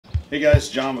Hey guys,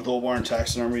 John with Old Barn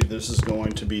Taxidermy. This is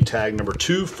going to be tag number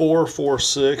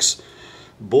 2446,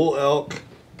 bull elk,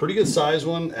 pretty good size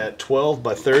one at 12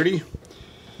 by 30.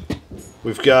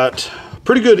 We've got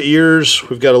pretty good ears.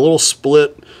 We've got a little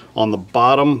split on the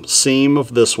bottom seam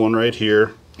of this one right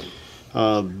here.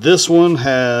 This one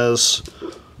has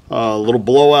a little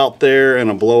blowout there and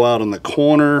a blowout in the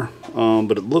corner,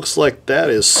 but it looks like that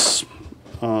is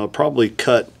probably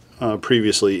cut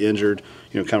previously injured,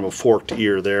 you know, kind of a forked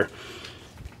ear there.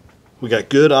 We got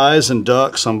good eyes and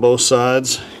ducts on both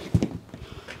sides.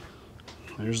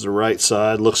 There's the right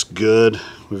side, looks good.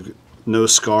 We've got no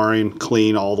scarring,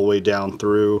 clean all the way down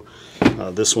through.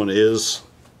 This one is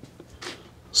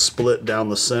split down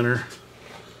the center,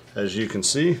 as you can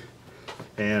see,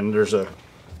 and there's a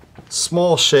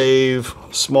small shave.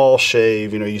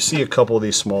 You know, you see a couple of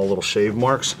these small little shave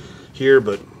marks here,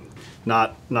 but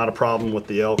not a problem with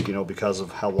the elk, you know, because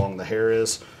of how long the hair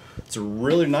is. It's a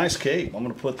really nice cape. I'm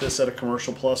going to put this at a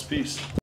commercial plus piece.